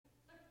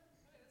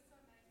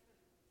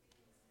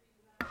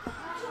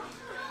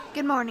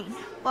Good morning.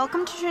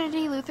 Welcome to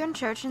Trinity Lutheran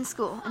Church and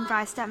School in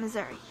Freistatt,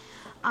 Missouri.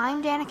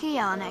 I'm Danica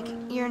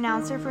Jelinek, your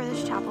announcer for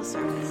this chapel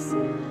service.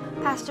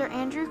 Pastor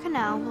Andrew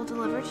Cannell will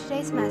deliver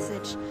today's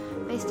message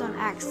based on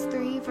Acts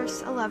 3,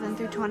 verse 11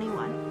 through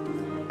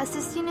 21.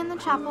 Assisting in the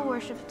chapel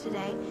worship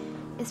today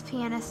is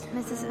pianist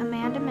Mrs.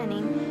 Amanda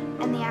Minning,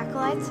 and the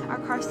acolytes are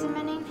Carson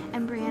Minning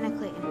and Brianna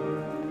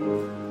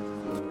Clayton.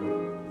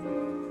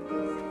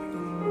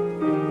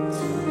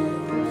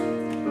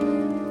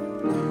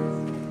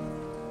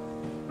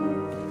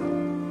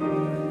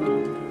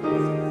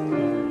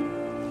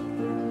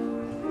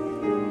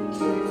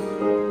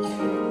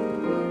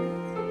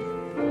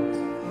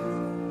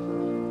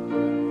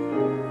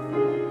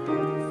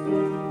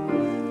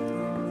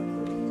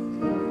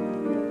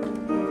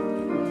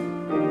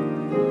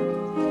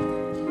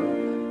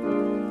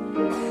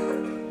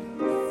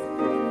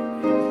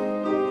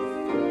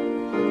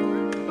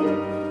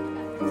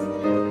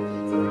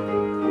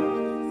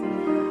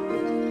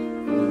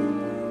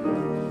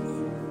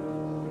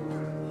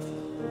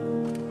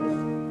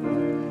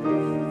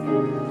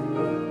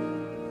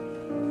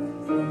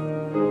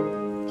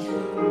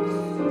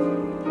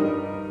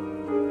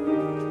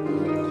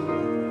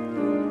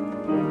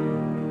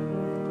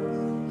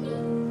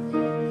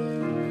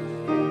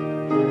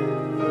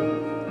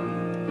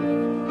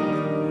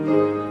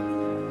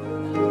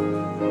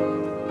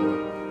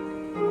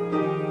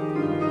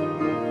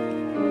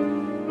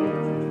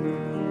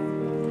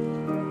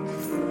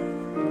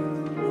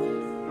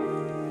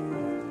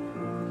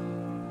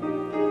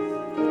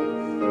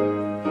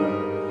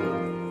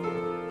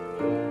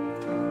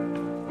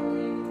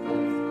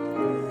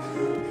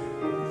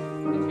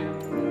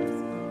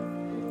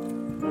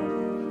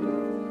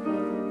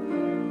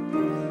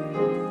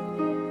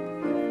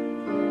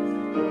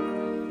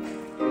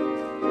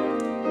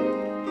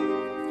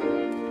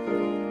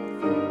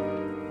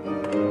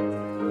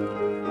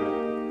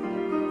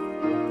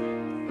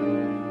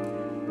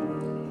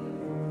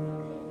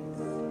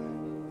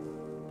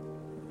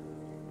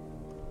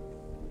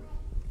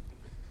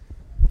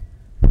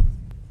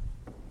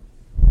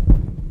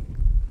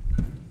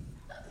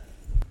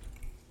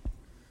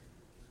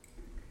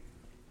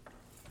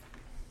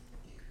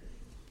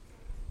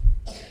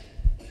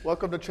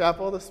 Welcome to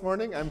chapel this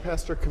morning. I'm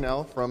Pastor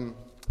Cannell from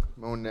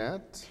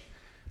Monette.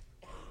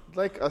 I'd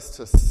like us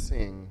to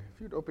sing.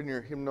 If you'd open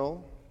your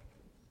hymnal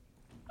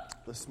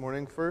this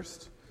morning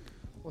first,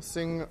 we'll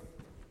sing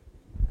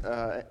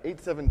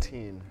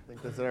 817. I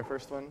think that's our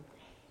first one.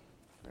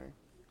 Okay.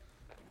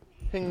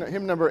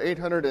 Hymn number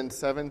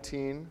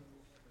 817.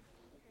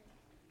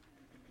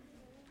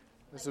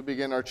 This will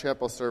begin our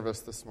chapel service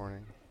this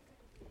morning.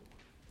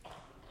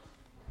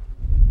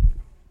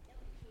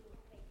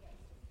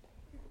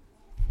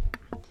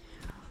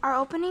 Our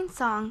opening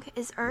song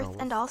is Earth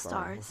and All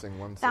Stars,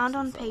 We'll found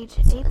on page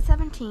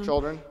 817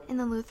 Children, in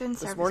the Lutheran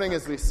service this morning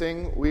book. as we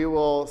sing, we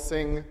will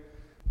sing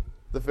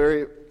the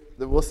very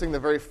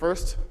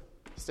first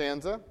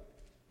stanza,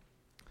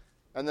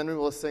 and then we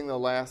will sing the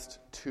last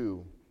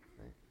two.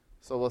 Okay.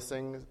 So we'll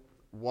sing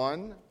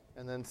 1,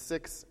 and then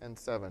 6 and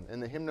 7.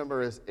 And the hymn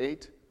number is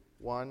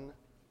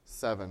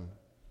 817.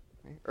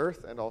 Okay.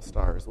 Earth and All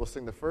Stars. We'll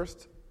sing the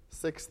first,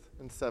 6th,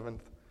 and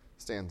 7th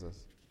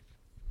stanzas.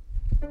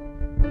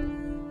 Victory,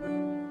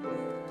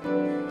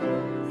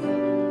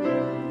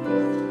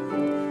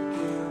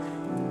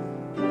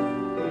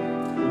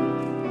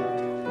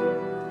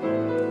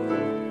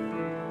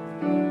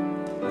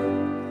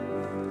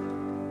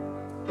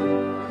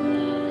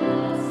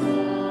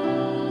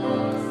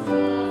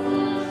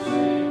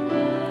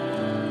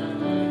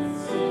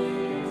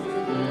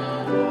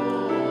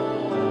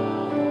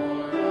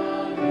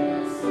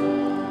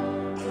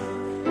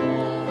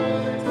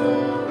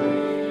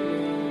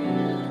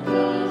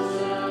 God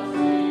shall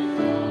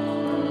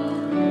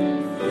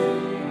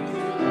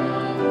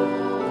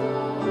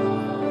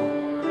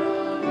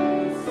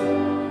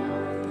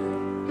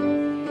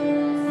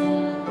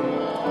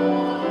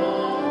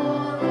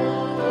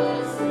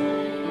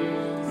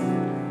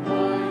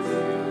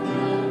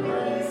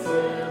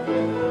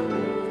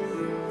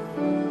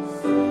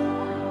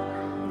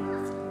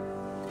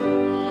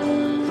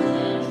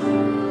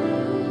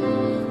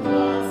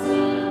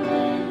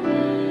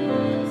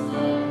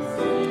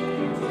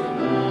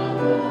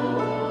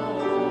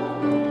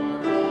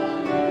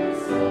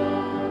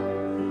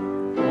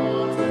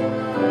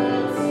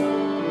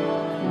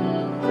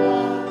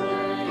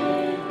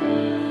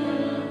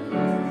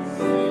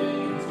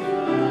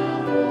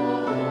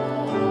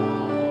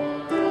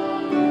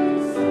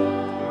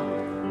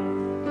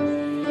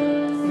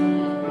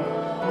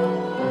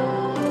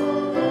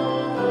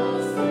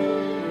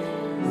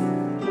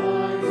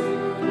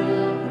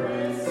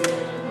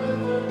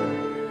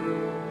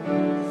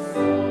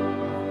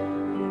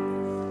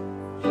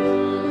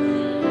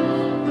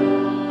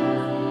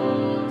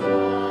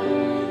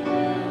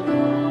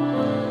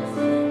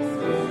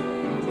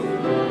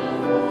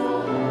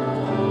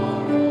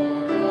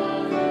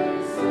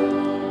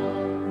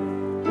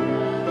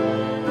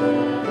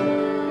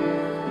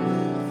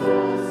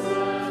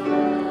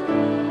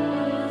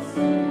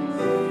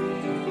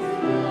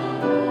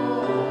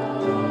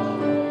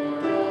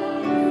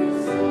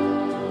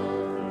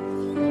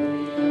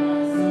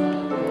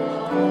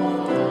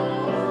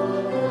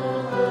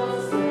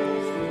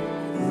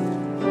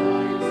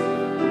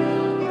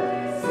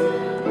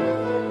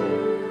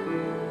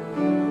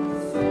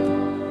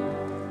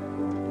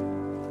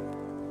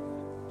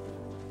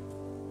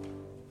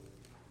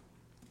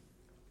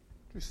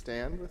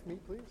stand with me,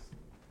 please?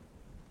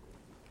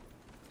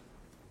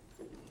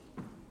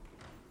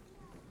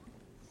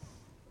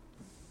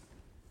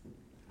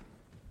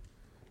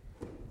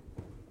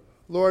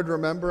 Lord,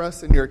 remember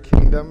us in your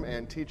kingdom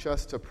and teach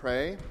us to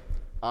pray.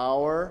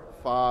 Our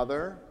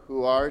Father,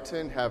 who art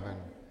in heaven,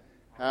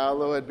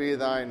 hallowed be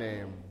thy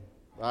name.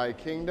 Thy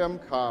kingdom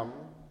come,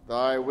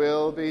 thy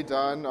will be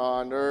done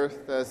on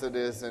earth as it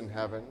is in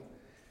heaven.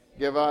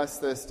 Give us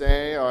this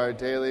day our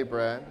daily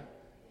bread,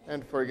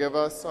 and forgive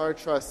us our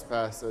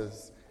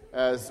trespasses,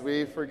 as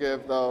we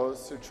forgive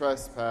those who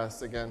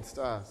trespass against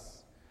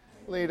us.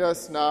 Lead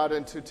us not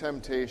into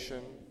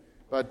temptation,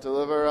 but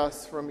deliver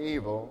us from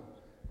evil.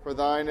 For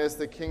thine is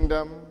the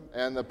kingdom,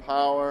 and the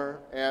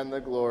power, and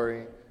the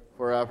glory,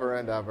 forever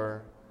and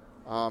ever.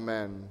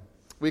 Amen.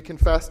 We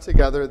confess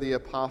together the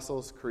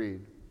Apostles'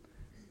 Creed.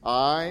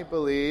 I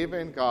believe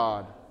in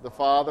God, the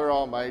Father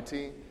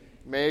Almighty,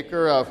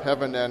 maker of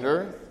heaven and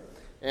earth,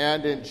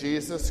 and in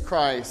Jesus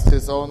Christ,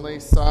 his only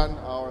Son,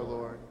 our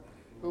Lord,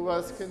 who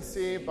was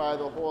conceived by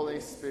the Holy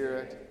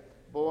Spirit,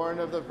 born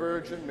of the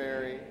Virgin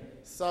Mary,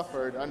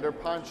 suffered under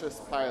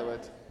Pontius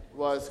Pilate,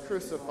 was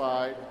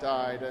crucified,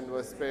 died, and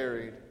was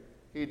buried.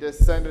 He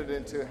descended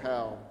into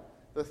hell.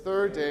 The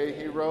third day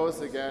he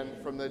rose again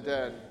from the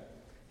dead.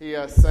 He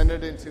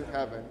ascended into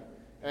heaven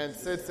and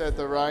sits at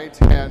the right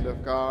hand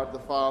of God the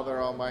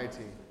Father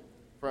Almighty.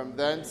 From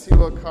thence he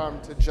will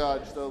come to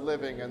judge the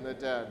living and the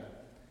dead.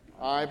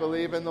 I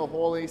believe in the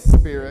Holy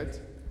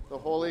Spirit, the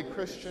holy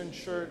Christian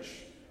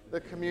church, the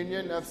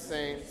communion of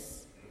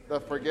saints, the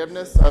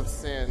forgiveness of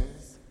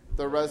sins,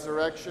 the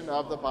resurrection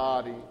of the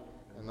body,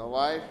 and the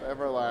life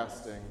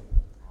everlasting.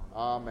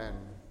 Amen.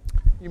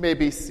 You may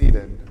be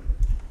seated.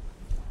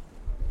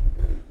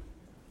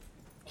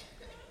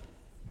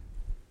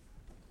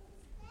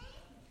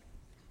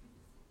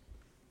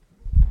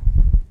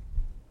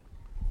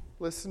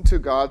 Listen to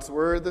God's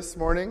word this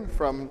morning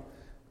from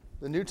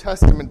the New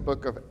Testament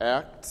book of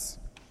Acts,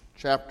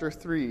 chapter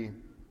 3.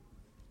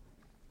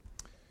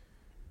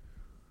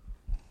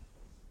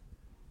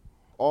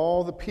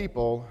 All the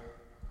people,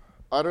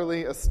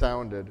 utterly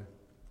astounded,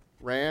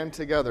 ran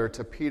together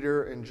to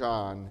Peter and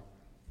John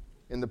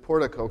in the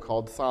portico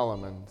called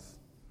Solomon's.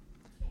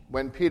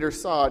 When Peter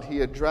saw it,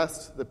 he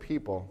addressed the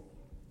people.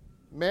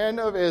 Men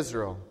of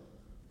Israel,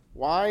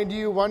 why do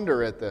you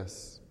wonder at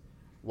this?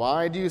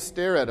 Why do you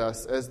stare at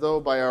us as though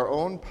by our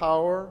own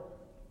power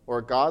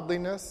or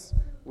godliness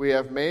we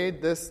have made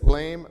this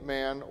lame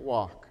man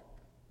walk?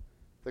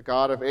 The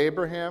God of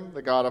Abraham,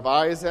 the God of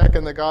Isaac,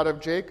 and the God of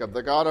Jacob,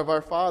 the God of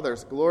our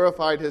fathers,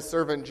 glorified his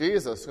servant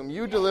Jesus, whom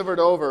you delivered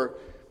over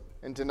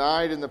and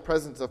denied in the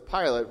presence of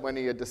Pilate when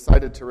he had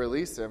decided to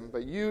release him.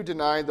 But you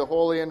denied the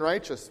holy and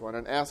righteous one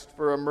and asked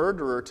for a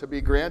murderer to be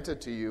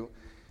granted to you.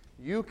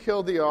 You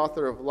killed the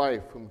author of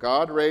life, whom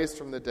God raised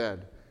from the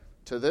dead.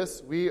 To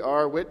this we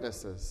are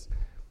witnesses.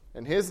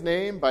 And his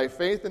name, by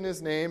faith in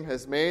his name,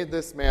 has made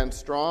this man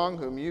strong,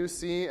 whom you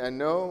see and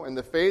know, and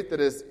the faith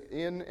that is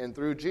in and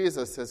through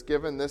Jesus has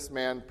given this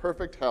man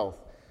perfect health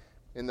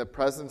in the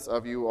presence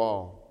of you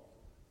all.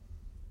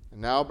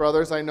 And now,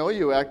 brothers, I know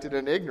you acted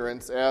in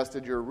ignorance, as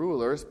did your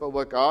rulers, but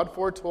what God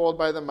foretold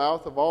by the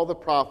mouth of all the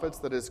prophets,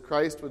 that his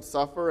Christ would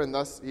suffer, and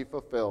thus he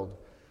fulfilled.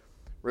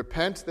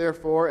 Repent,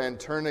 therefore, and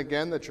turn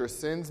again, that your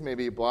sins may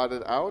be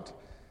blotted out,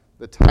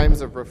 the times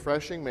of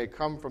refreshing may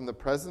come from the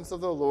presence of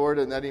the Lord,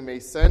 and that he may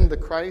send the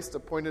Christ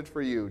appointed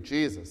for you,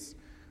 Jesus,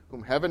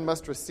 whom heaven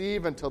must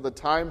receive until the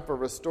time for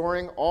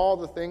restoring all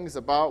the things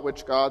about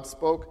which God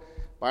spoke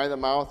by the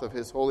mouth of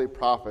his holy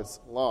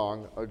prophets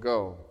long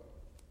ago.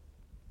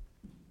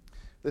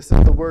 This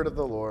is the word of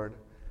the Lord.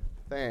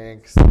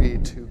 Thanks be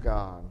to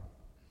God.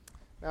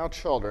 Now,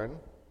 children,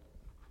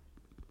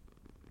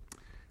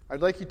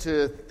 I'd like you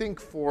to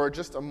think for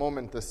just a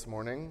moment this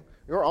morning.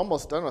 We're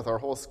almost done with our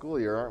whole school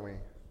year, aren't we?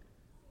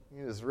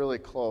 It is really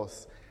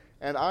close.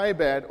 And I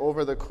bet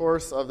over the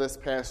course of this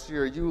past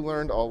year, you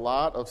learned a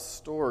lot of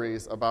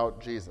stories about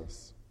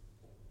Jesus.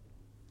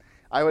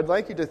 I would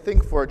like you to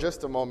think for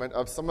just a moment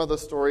of some of the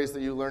stories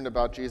that you learned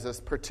about Jesus,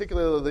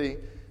 particularly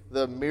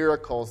the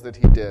miracles that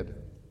he did.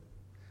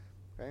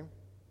 Okay?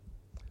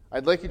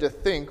 I'd like you to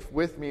think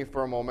with me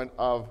for a moment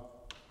of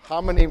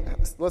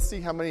let's see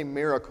how many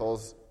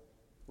miracles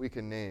we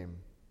can name.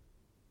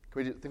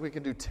 Think we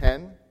can do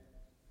 10?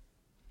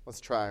 Let's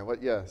try.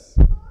 What? Yes.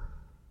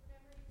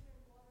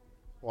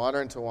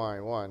 Water into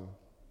wine, 1.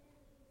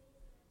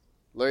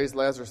 Raised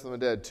Lazarus from the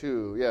dead,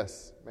 2.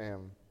 Yes,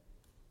 ma'am.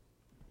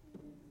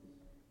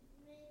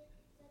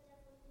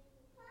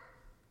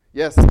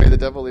 Yes, made the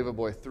devil leave a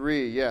boy,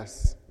 3.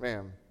 Yes,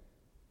 ma'am.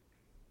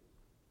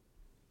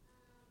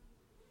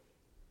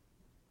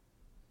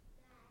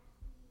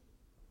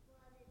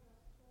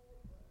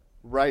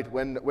 Right,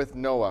 with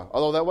Noah.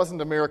 Although that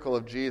wasn't a miracle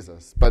of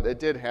Jesus, but it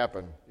did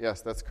happen.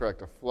 Yes, that's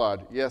correct, a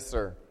flood. Yes,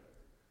 sir.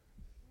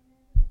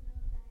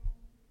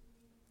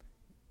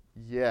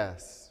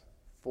 Yes.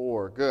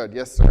 4. Good.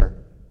 Yes, sir.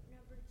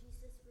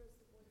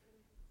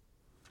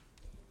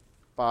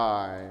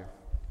 5.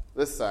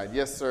 This side.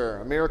 Yes, sir.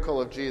 A miracle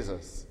of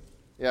Jesus.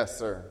 Yes,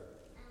 sir.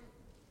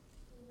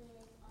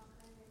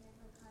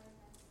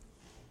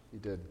 He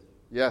did.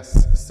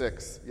 Yes,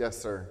 6. Yes,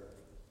 sir.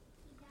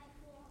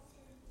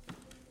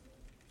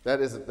 That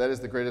is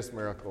the greatest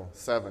miracle.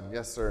 7.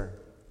 Yes, sir.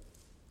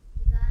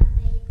 God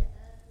made the earth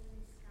and the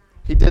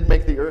sky. He did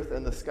make the earth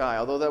and the sky.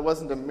 Although that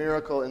wasn't a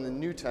miracle in the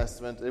New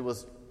Testament, that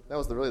was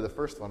really the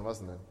first one,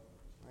 wasn't it?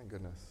 My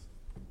goodness.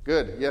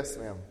 Good. Yes,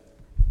 ma'am.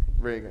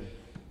 Very good.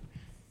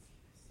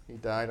 He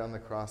died on the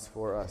cross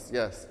for us.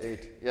 Yes.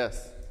 8.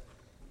 Yes.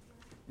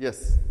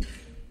 Yes.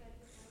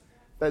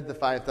 Fed the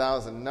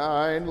 5,000.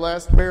 9.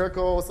 Last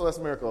miracle. What's the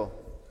last miracle?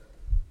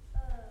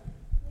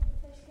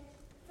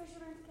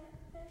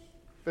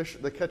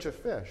 The catch of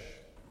fish.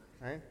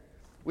 Right?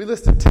 We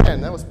listed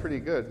 10. That was pretty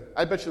good.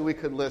 I bet you we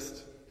could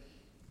list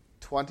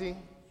 20.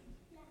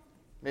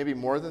 Maybe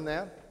more than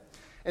that.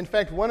 In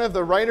fact, one of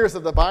the writers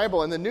of the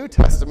Bible in the New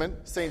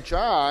Testament, St.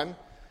 John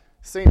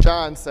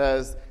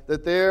says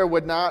that there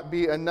would not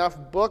be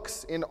enough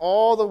books in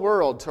all the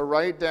world to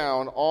write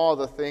down all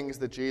the things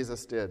that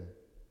Jesus did.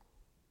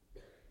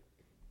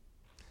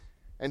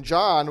 And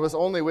John was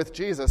only with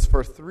Jesus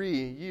for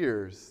 3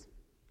 years.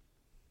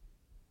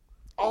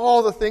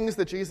 All the things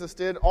that Jesus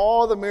did,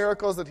 all the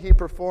miracles that he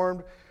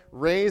performed,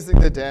 raising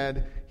the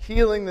dead,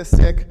 healing the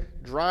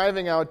sick,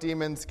 driving out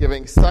demons,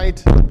 giving sight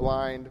to the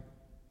blind,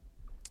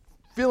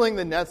 filling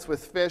the nets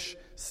with fish,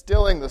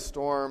 stilling the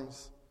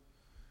storms.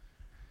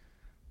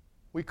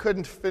 We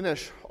couldn't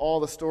finish all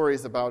the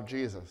stories about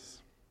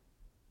Jesus.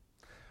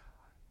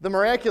 The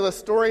miraculous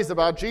stories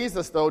about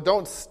Jesus, though,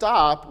 don't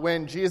stop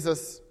when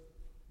Jesus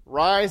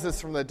rises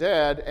from the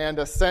dead and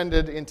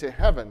ascended into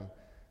heaven.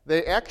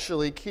 They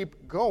actually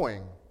keep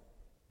going.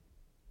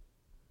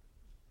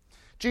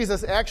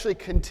 Jesus actually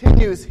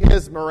continues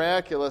his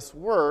miraculous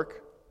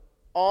work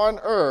on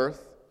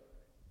earth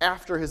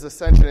after his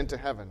ascension into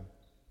heaven.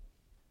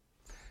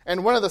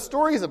 And one of the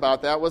stories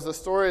about that was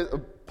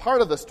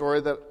part of the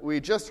story that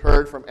we just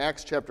heard from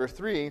Acts chapter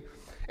 3,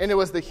 and it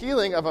was the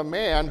healing of a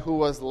man who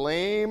was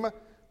lame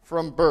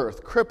from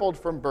birth, crippled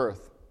from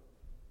birth.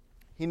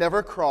 He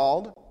never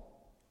crawled.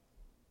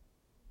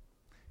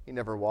 He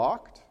never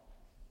walked.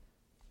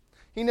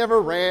 He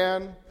never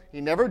ran.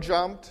 He never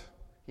jumped.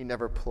 He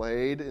never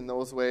played in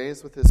those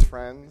ways with his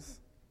friends.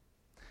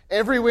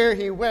 Everywhere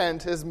he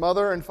went, his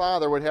mother and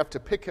father would have to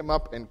pick him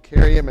up and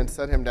carry him and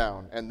set him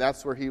down, and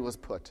that's where he was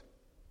put.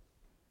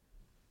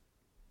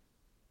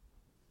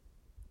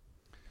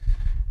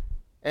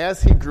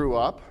 As he grew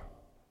up,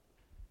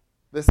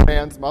 this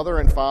man's mother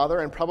and father,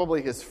 and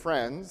probably his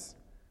friends,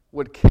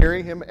 would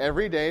carry him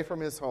every day from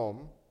his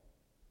home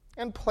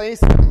and place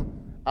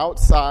him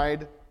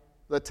outside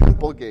the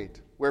temple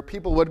gate, where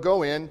people would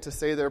go in to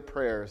say their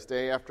prayers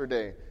day after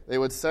day. They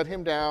would set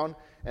him down,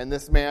 and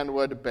this man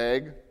would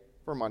beg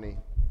for money.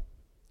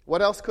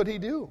 What else could he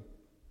do?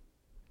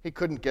 He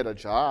couldn't get a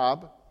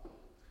job.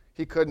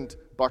 He couldn't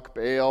buck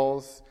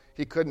bales.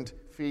 He couldn't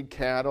feed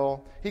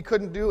cattle. He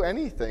couldn't do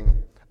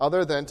anything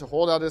other than to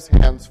hold out his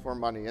hands for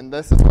money. And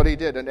this is what he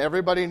did. And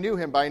everybody knew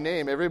him by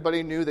name.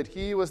 Everybody knew that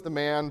he was the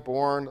man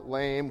born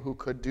lame who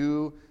could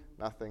do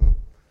nothing.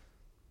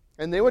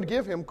 And they would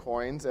give him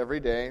coins every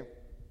day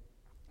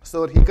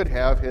so that he could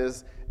have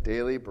his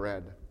daily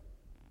bread.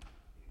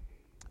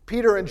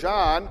 Peter and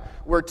John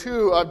were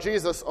 2 of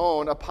Jesus'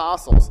 own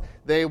apostles.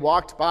 They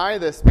walked by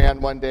this man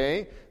one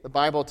day, the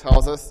Bible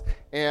tells us,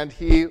 and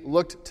he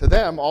looked to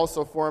them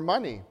also for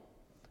money.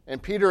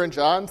 And Peter and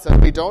John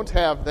said, "We don't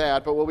have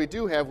that, but what we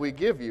do have, we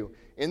give you.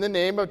 In the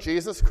name of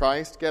Jesus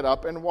Christ, get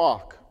up and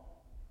walk."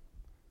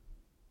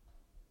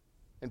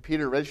 And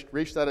Peter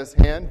reached out his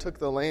hand, took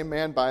the lame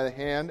man by the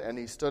hand, and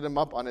he stood him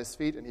up on his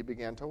feet, and he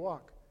began to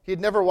walk. He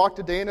had never walked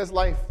a day in his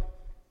life.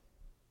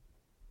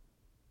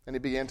 And he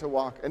began to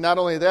walk. And not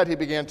only that, he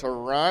began to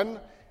run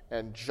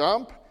and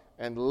jump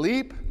and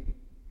leap.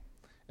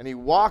 And he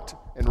walked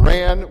and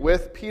ran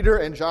with Peter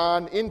and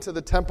John into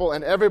the temple,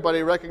 and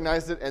everybody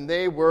recognized it, and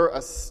they were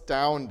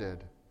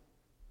astounded.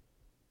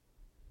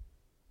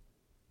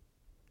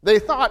 They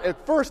thought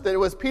at first that it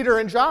was Peter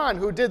and John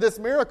who did this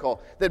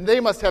miracle, that they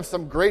must have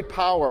some great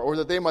power, or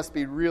that they must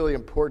be really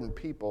important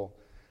people.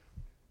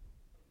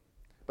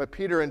 But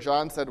Peter and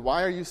John said,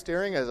 "Why are you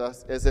staring at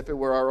us as if it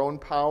were our own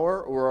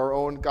power or our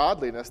own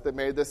godliness that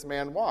made this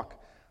man walk?"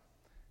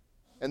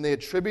 And they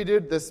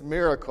attributed this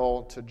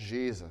miracle to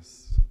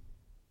Jesus.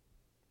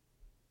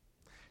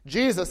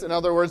 Jesus, in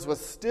other words,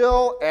 was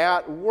still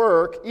at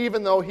work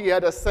even though he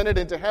had ascended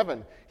into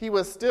heaven. He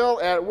was still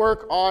at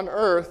work on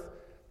earth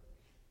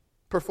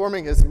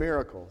performing his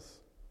miracles.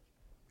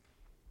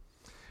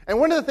 And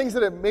one of the things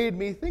that it made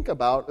me think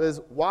about is,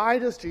 why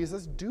does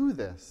Jesus do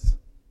this?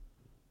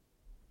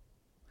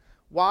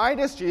 Why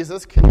does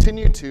Jesus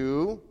continue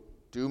to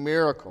do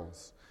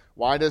miracles?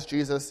 Why does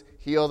Jesus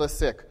heal the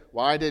sick?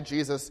 Why did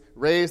Jesus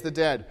raise the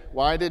dead?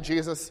 Why did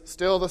Jesus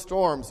still the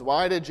storms?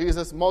 Why did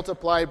Jesus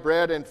multiply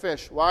bread and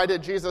fish? Why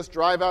did Jesus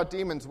drive out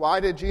demons? Why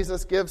did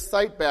Jesus give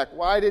sight back?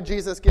 Why did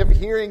Jesus give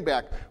hearing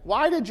back?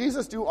 Why did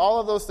Jesus do all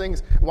of those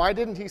things? Why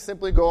didn't he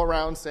simply go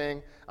around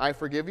saying, "I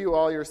forgive you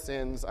all your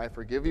sins, I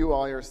forgive you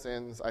all your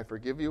sins, I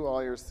forgive you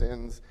all your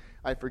sins,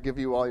 I forgive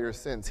you all your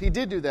sins"? He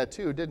did do that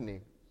too, didn't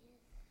he?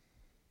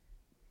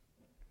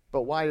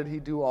 But why did he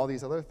do all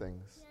these other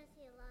things? Because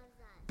he loves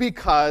us.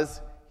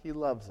 Because he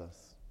loves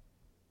us.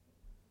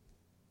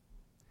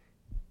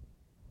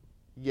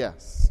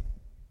 Yes.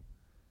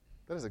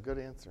 That is a good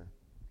answer.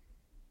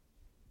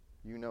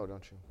 You know,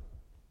 don't you?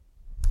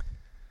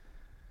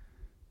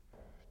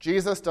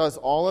 Jesus does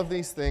all of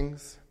these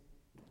things,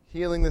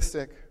 healing the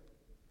sick,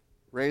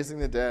 raising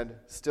the dead,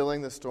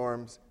 stilling the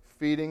storms,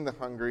 feeding the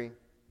hungry,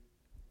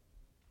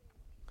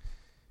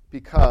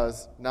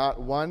 because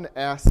not one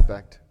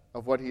aspect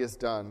of what he has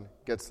done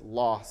gets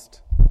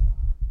lost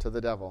to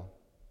the devil.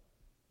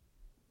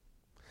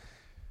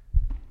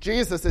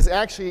 Jesus is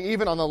actually,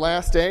 even on the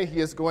last day, he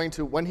is going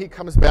to, when he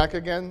comes back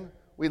again,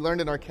 we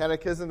learned in our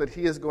catechism that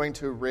he is going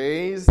to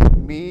raise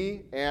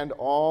me and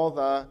all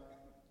the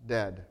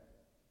dead.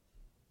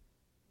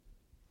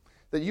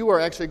 That you are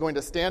actually going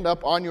to stand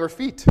up on your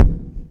feet.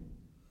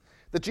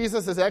 That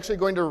Jesus is actually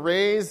going to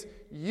raise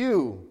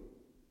you.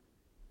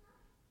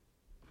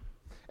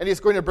 And he's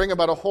going to bring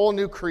about a whole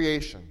new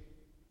creation.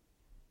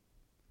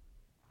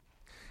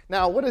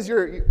 Now, what is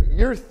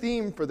your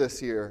theme for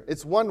this year?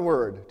 It's one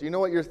word. Do you know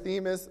what your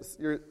theme is?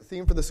 Your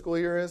theme for the school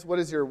year is? What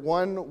is your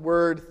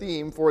one-word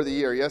theme for the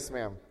year? Yes,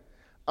 ma'am.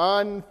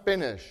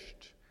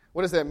 Unfinished.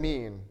 What does that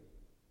mean?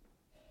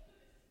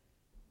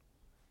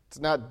 It's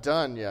not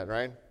done yet,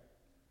 right?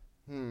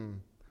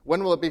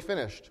 When will it be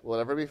finished? Will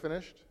it ever be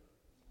finished?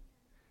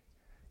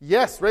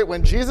 Yes, right.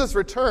 When Jesus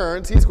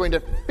returns, he's going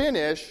to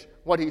finish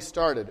what he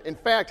started. In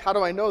fact, how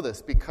do I know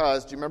this?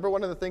 Because, do you remember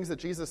one of the things that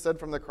Jesus said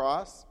from the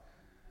cross?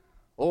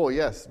 Oh,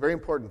 yes, very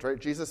important, right?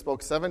 Jesus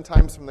spoke 7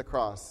 times from the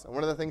cross. And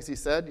one of the things he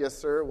said, yes,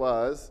 sir,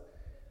 was,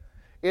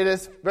 it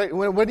is, right,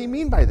 what do you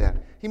mean by that?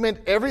 He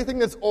meant everything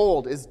that's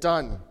old is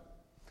done.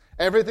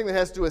 Everything that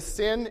has to do with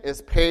sin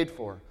is paid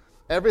for.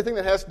 Everything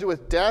that has to do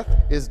with death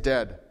is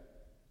dead.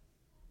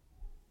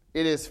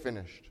 It is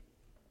finished.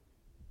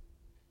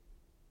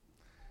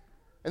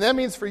 And that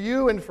means for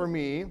you and for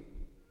me,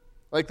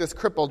 like this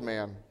crippled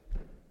man,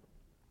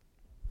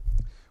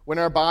 when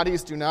our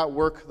bodies do not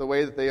work the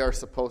way that they are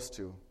supposed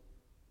to,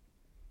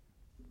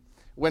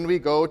 when we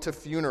go to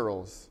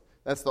funerals,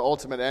 that's the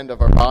ultimate end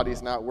of our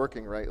bodies not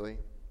working rightly.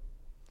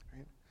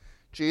 Right?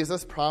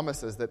 Jesus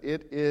promises that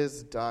it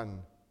is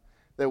done.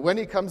 That when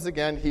he comes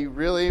again, he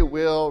really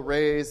will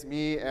raise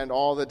me and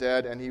all the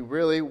dead, and he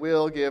really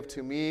will give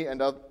to me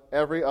and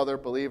every other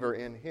believer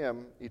in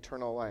him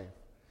eternal life.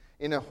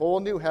 In a whole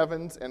new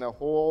heavens and a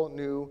whole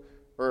new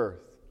earth.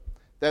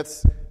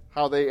 That's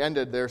how they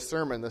ended their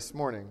sermon this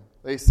morning.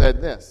 They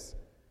said this: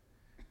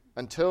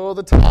 until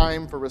the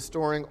time for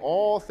restoring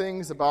all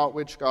things about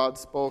which God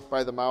spoke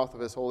by the mouth of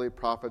his holy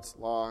prophets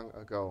long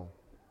ago.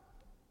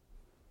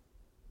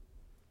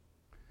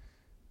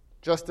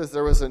 Just as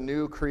there was a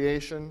new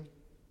creation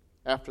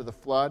after the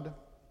flood,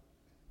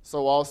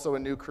 so also a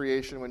new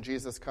creation when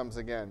Jesus comes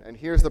again. And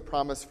here's the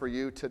promise for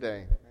you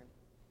today.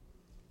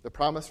 The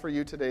promise for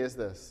you today is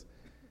this.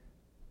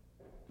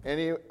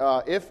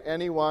 If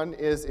anyone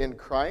is in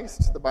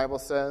Christ, the Bible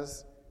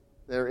says,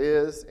 there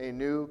is a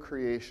new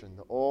creation.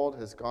 The old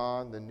has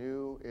gone, the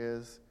new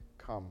is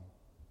come.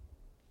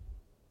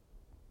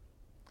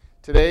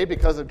 Today,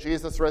 because of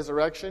Jesus'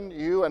 resurrection,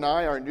 you and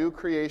I are new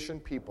creation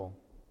people.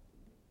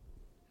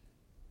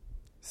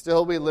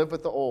 Still, we live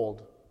with the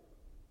old.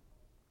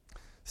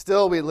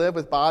 Still, we live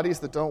with bodies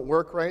that don't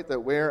work right, that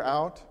wear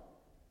out.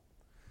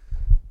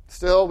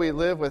 Still, we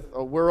live with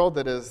a world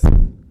that is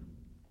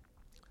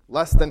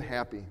less than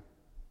happy.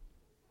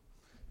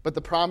 But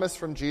the promise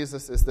from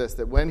Jesus is this,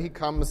 that when he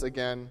comes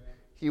again,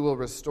 he will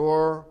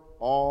restore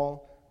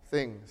all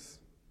things.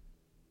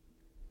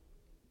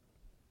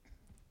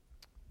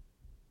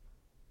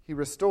 He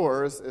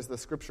restores, as the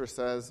scripture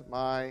says,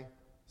 my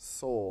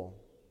soul.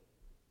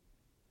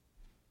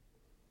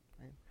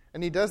 Right?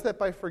 And he does that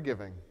by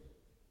forgiving.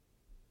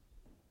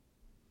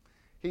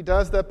 He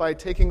does that by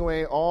taking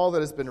away all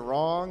that has been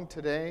wrong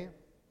today.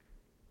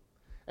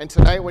 And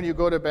tonight when you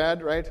go to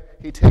bed, right,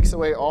 he takes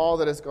away all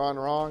that has gone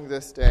wrong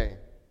this day.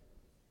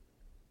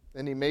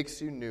 And he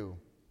makes you new.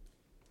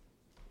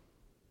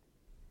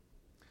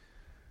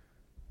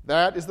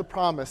 That is the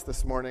promise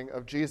this morning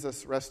of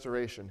Jesus'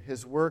 restoration.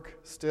 His work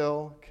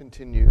still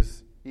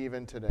continues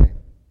even today.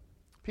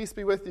 Peace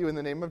be with you in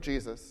the name of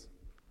Jesus.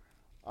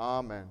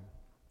 Amen.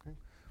 Okay.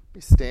 We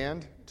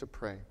stand to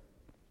pray.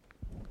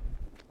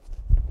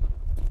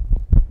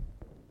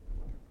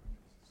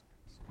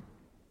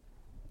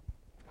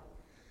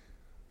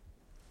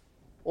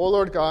 O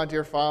Lord God,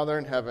 dear Father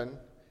in heaven,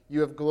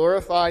 you have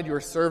glorified your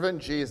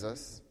servant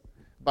Jesus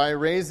by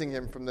raising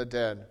him from the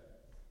dead.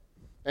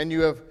 And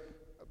you have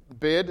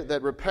bid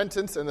that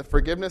repentance and the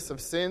forgiveness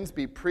of sins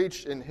be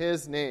preached in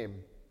his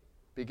name,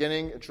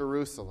 beginning at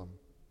Jerusalem.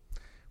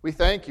 We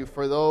thank you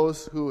for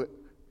those who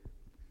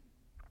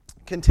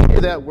continue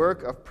that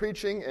work of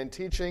preaching and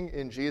teaching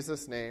in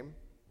Jesus' name.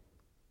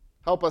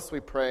 Help us, we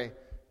pray,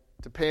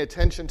 to pay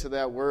attention to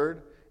that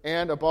word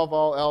and, above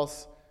all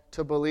else,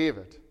 to believe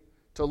it.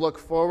 To look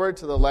forward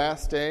to the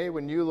last day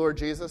when you, Lord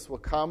Jesus, will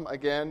come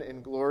again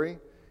in glory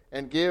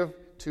and give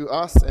to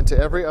us and to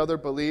every other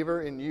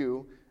believer in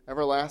you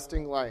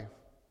everlasting life.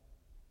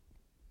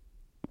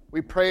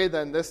 We pray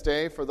then this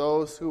day for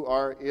those who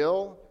are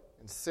ill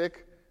and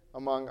sick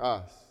among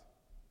us,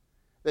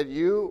 that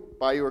you,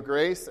 by your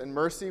grace and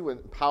mercy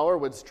and power,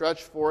 would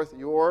stretch forth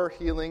your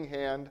healing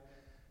hand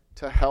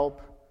to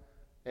help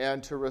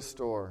and to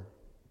restore.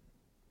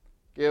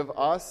 Give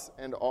us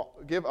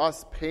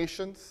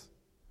patience.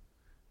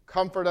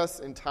 Comfort us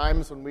in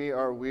times when we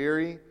are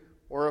weary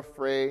or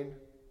afraid,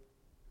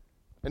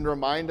 and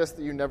remind us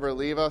that you never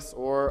leave us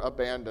or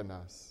abandon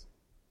us.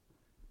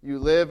 You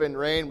live and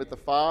reign with the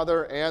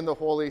Father and the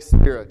Holy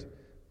Spirit,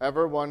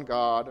 ever one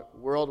God,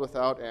 world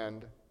without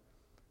end.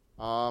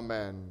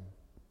 Amen.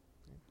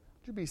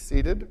 Would you be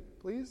seated,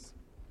 please?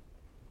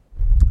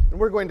 And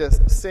we're going to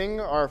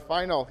sing our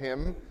final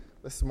hymn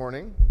this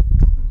morning.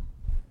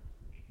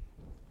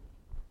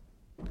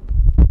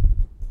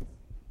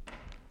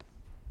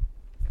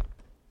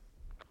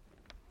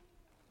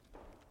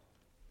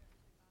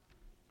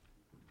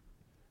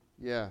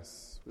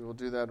 Yes, we will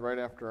do that right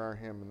after our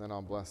hymn, and then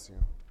I'll bless you.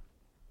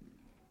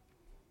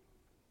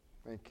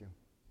 Thank you.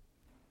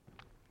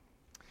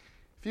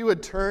 If you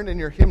would turn in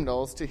your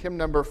hymnals to hymn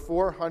number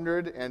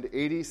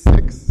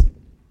 486.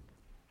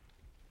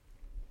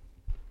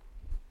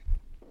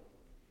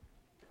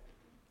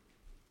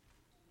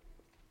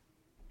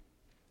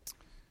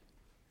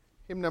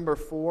 Hymn number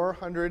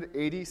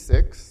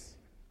 486.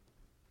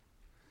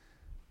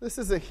 This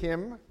is a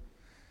hymn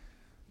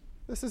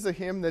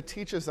that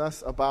teaches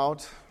us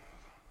about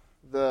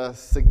the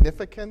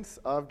significance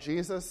of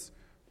Jesus'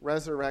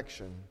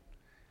 resurrection.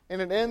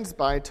 And it ends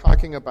by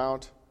talking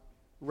about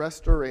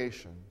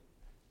restoration,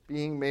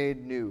 being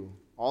made new.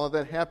 All of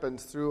that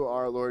happens through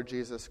our Lord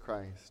Jesus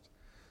Christ.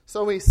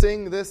 So we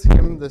sing this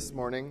hymn this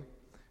morning,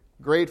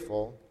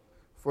 grateful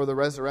for the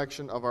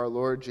resurrection of our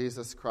Lord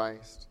Jesus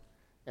Christ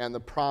and the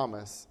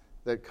promise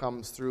that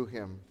comes through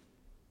him.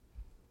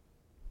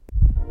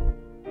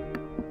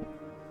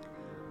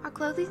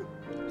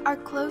 Our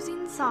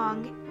closing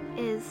song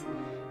is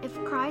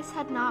If Christ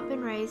Had Not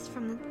Been Raised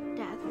from the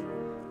Death,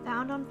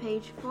 found on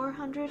page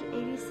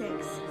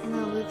 486 in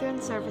the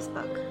Lutheran Service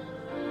Book.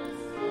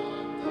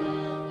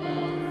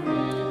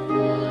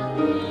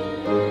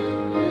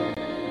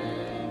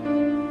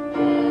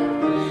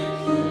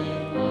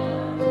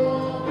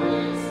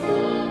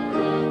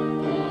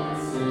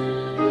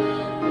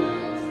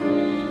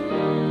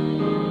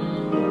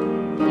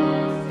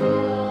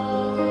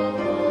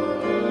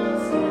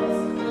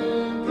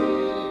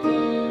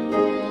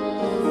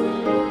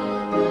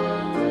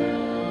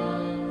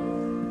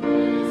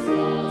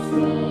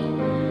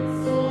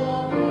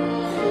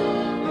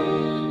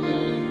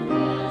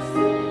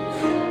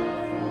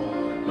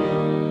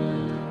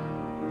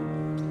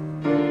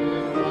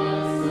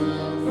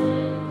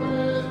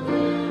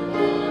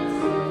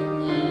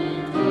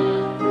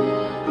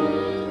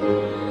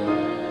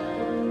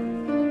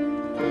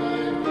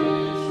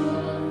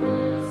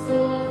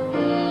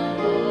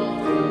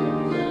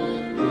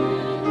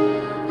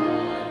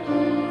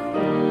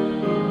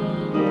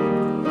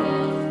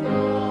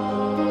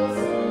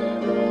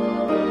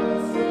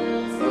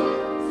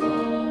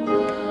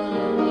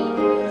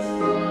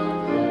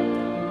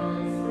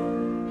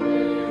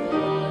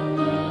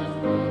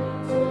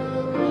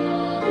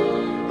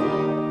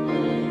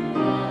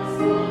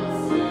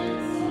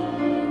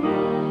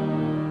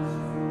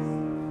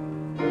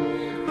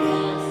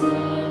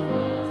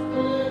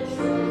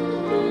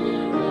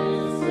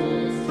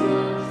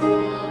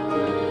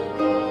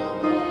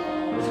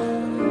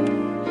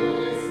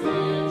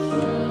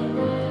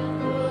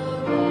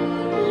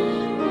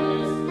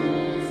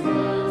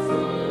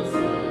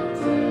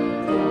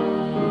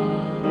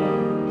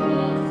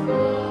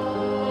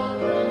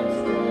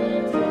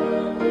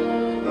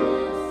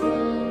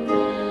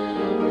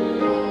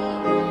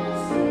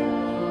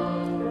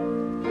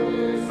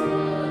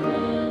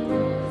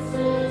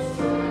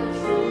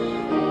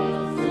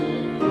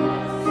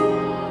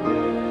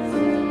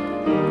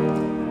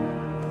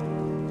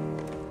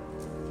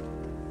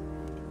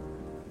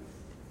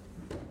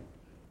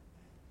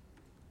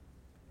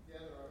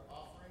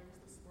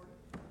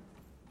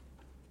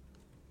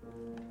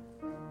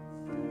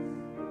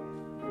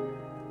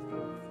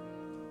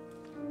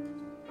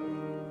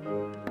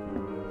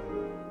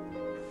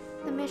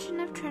 The mission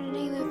of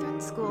Trinity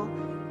Lutheran School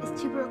is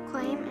to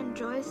proclaim and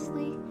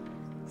joyously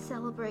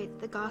celebrate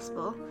the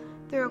gospel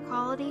through a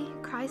quality,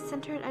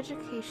 Christ-centered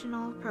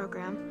educational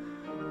program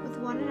with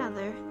one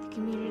another, the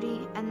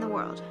community, and the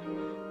world.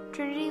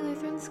 Trinity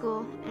Lutheran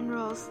School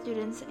enrolls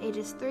students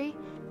ages 3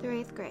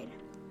 through 8th grade.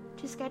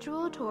 To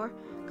schedule a tour,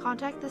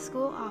 contact the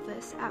school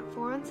office at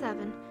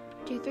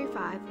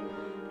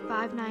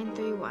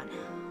 417-235-5931.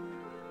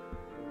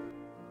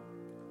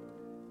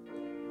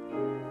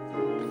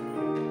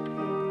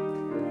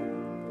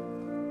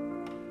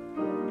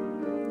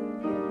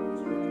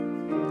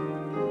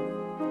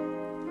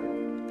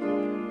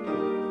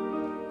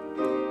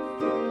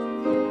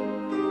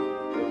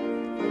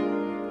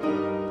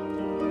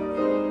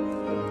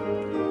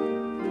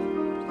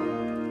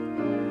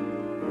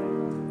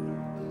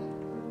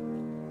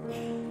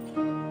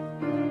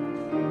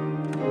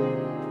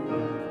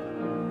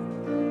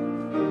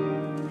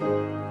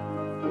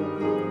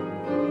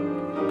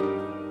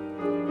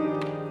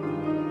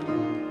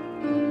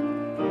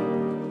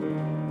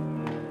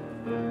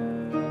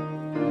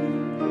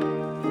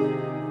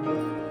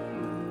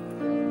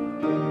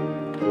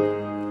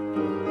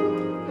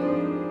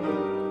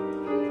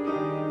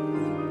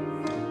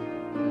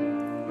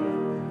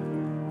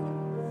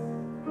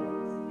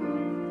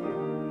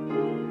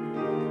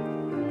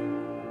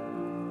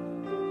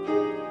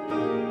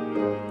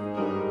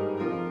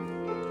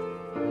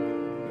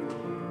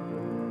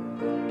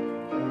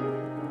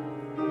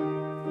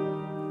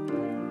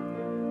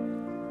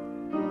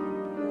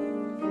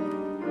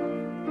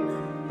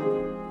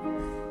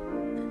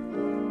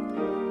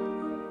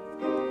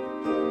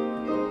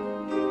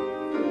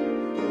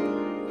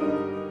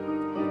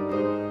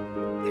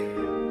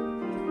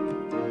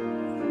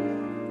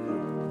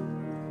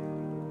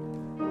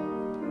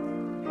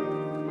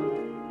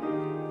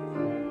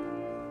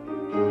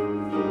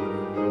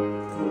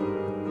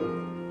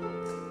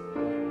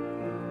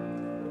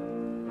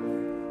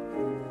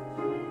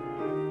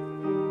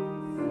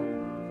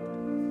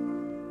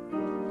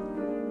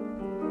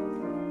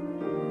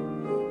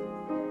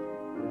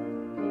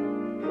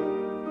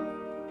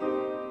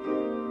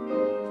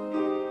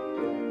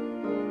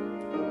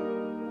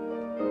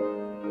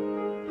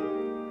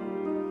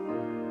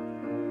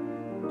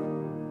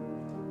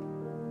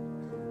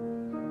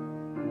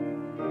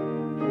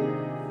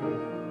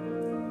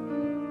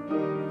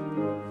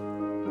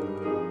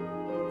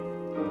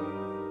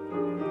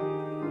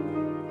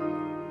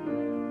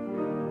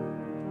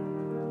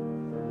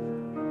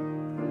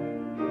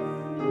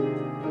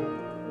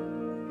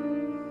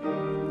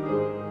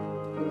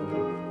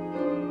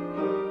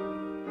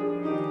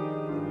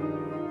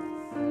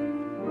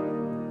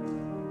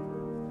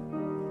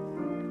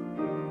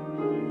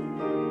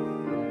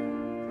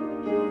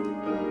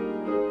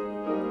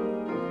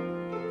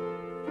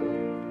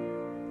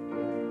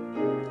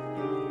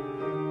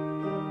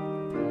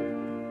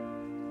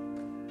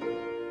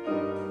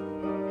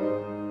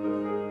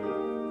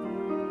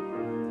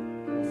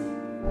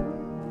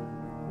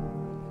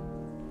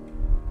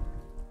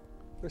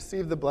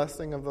 receive the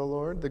blessing of the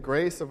Lord, the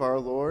grace of our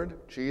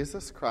Lord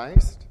Jesus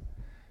Christ,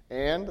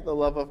 and the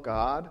love of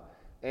God,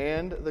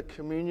 and the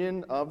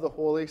communion of the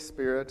Holy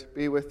Spirit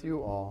be with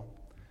you all.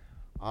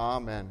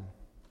 Amen.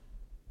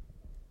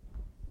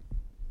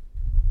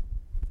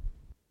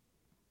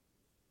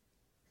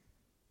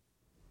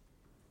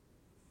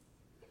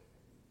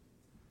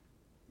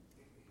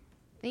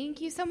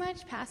 Thank you so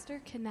much,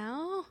 Pastor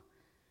Cannell.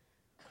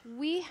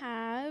 We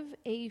have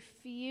a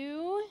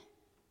few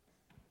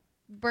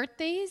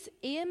birthdays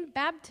and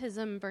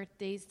baptism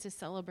birthdays to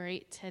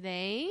celebrate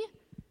today.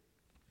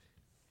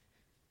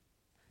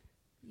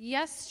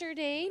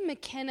 Yesterday,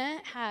 McKenna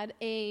had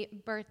a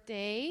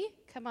birthday.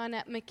 Come on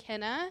up,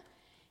 McKenna.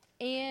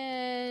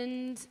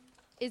 And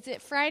is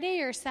it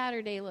Friday or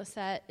Saturday,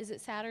 Lisette? Is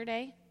it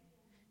Saturday?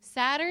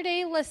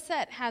 Saturday,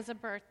 Lisette has a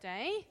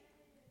birthday.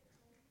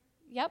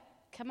 Yep,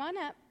 come on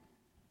up.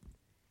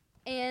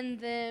 And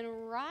then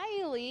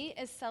Riley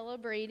is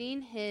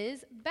celebrating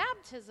his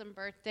baptism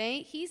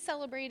birthday. He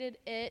celebrated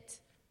it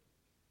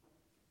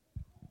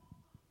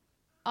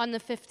on the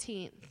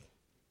 15th,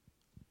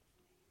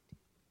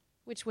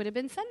 which would have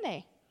been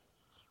Sunday.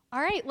 All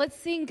right, let's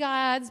sing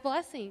God's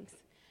blessings.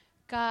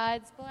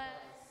 God's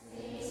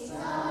blessings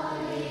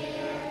all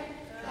year.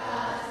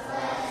 God's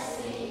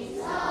blessings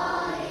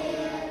all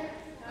year.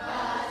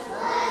 God's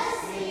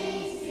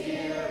blessings,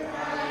 dear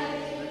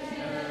Riley,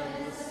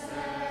 never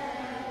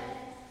said.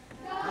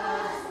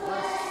 God's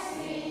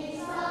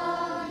blessings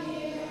all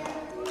year.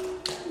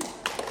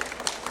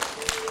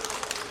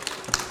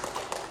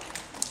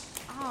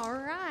 All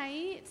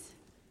right.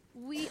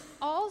 We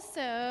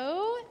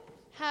also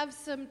have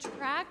some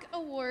track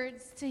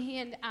awards to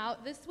hand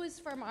out. This was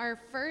from our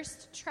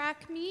first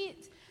track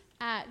meet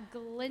at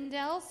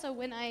Glendale. So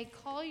when I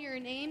call your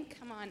name,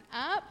 come on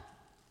up.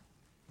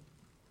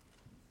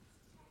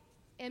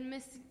 And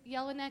Miss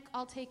Jelinek,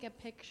 I'll take a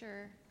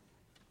picture.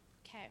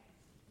 Okay.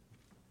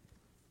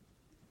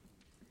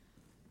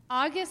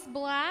 August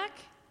Black,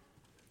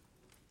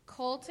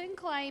 Colton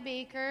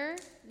Clybaker,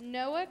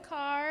 Noah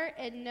Carr,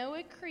 and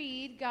Noah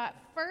Creed got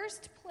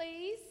first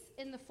place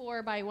in the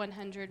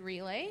 4x100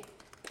 relay.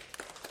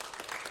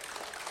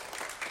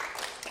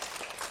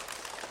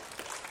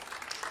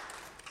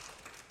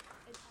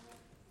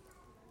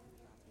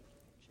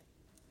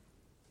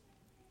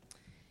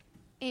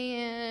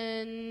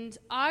 And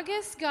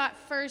August got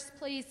first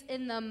place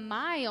in the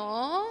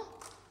mile.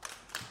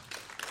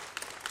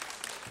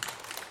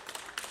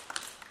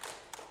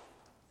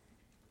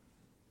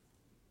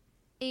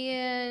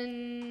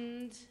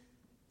 And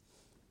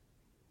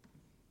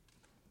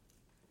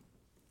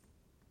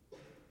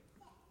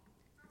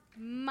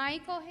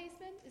Michael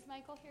Haseman, is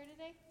Michael here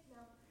today? No.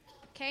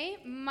 Okay,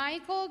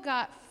 Michael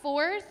got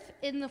fourth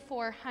in the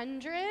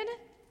 400.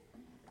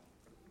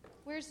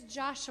 Where's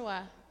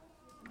Joshua?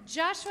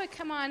 Joshua,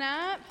 come on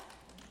up.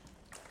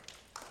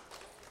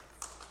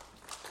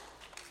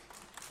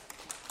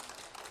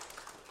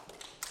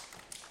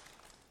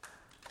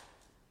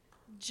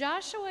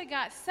 Joshua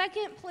got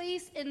second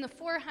place in the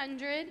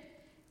 400,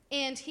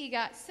 and he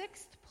got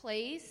sixth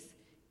place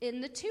in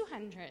the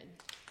 200.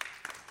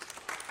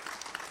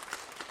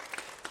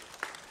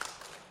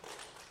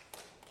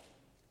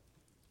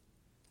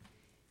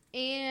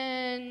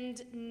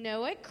 And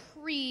Noah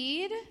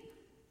Creed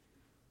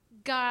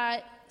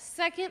got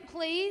second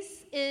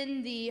place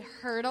in the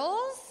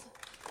hurdles.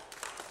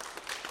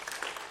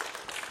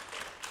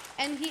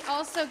 And he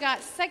also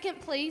got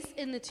second place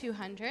in the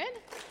 200.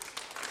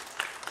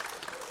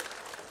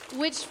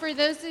 Which, for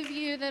those of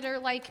you that are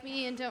like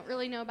me and don't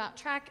really know about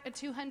track, a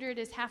 200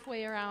 is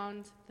halfway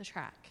around the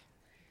track.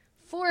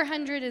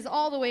 400 is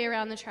all the way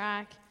around the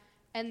track.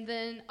 And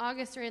then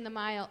August ran the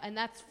mile, and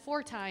that's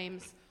 4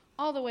 times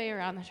all the way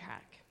around the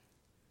track.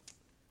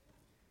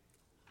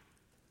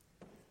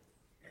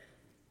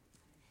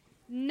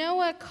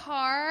 Noah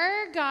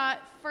Carr got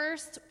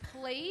first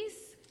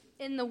place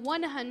in the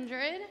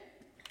 100.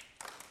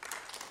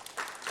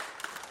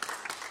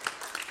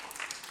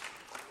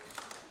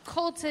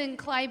 Colton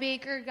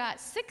Clybaker got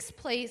 6th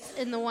place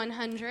in the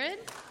 100.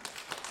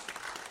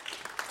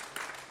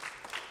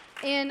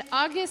 And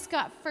August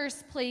got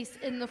first place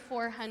in the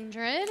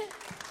 400.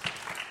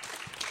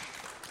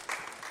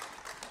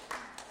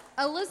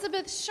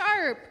 Elizabeth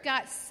Sharp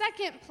got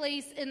 2nd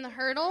place in the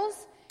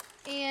hurdles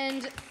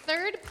and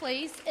 3rd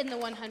place in the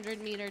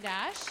 100-meter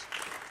dash.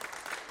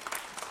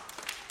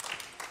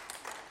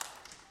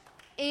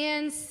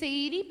 And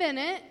Sadie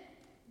Bennett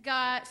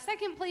got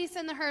 2nd place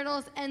in the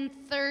hurdles and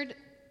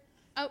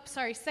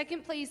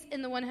 2nd place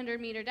in the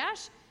 100-meter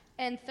dash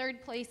and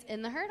 3rd place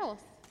in the hurdles.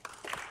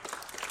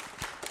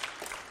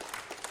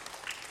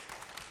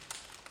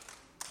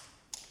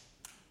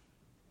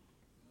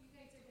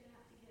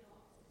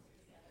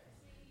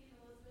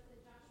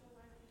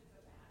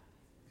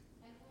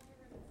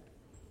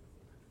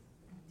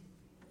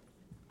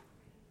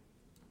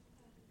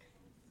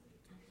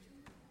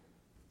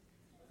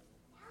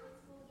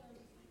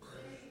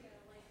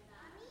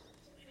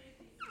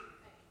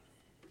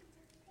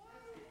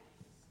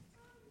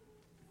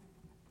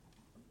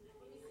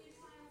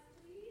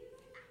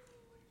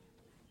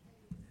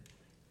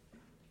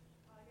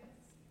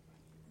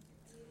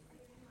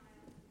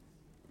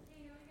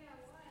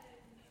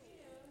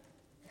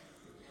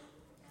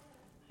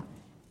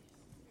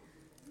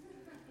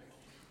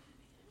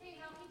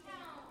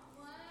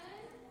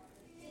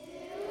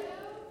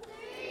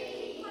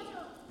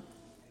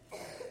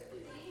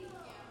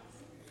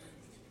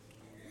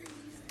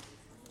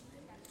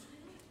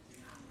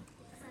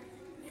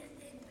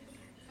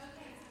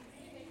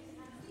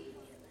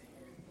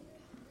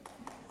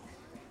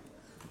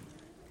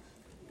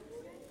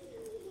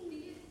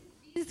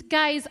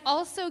 guys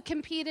also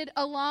competed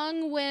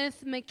along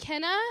with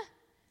McKenna.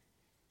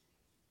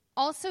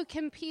 Also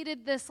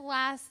competed this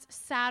last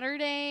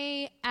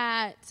Saturday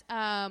at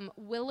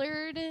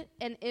Willard,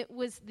 and it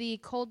was the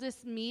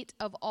coldest meet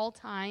of all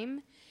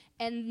time.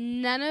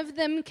 And none of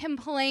them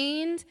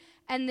complained,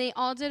 and they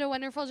all did a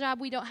wonderful job.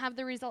 We don't have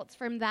the results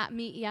from that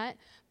meet yet,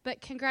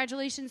 but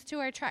congratulations to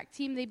our track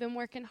team. They've been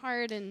working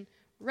hard and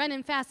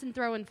running fast and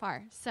throwing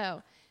far.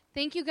 So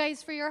thank you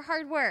guys for your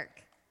hard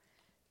work.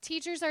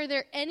 Teachers, are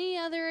there any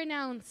other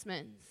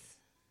announcements?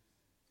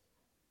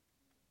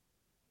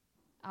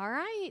 All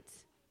right.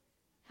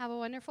 Have a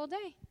wonderful day. I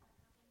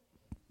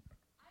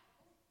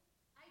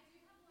do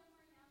have one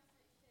more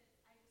announcement, kids.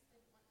 I just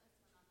didn't want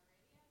this one on the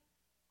radio.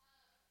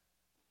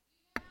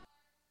 You know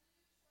our blue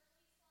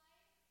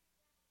swirly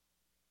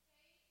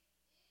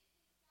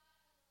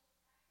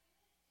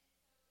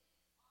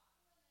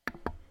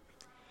slide?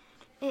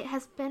 Okay. It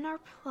has been our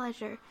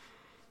pleasure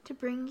to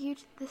bring you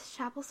to this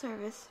chapel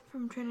service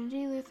from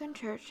Trinity Lutheran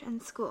Church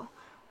and School.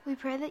 We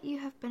pray that you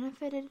have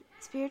benefited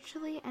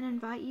spiritually and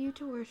invite you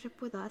to worship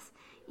with us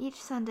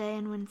each Sunday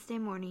and Wednesday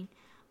morning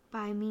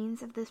by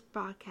means of this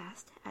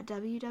broadcast at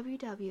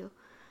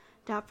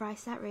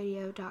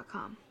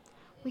www.freistattradio.com.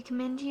 We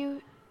commend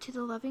you to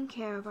the loving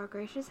care of our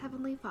gracious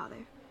Heavenly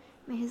Father.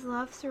 May His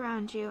love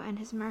surround you and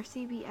His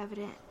mercy be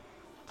evident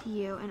to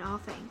you in all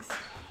things.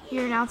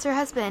 Your announcer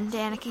has been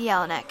Danica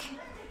Jelinek.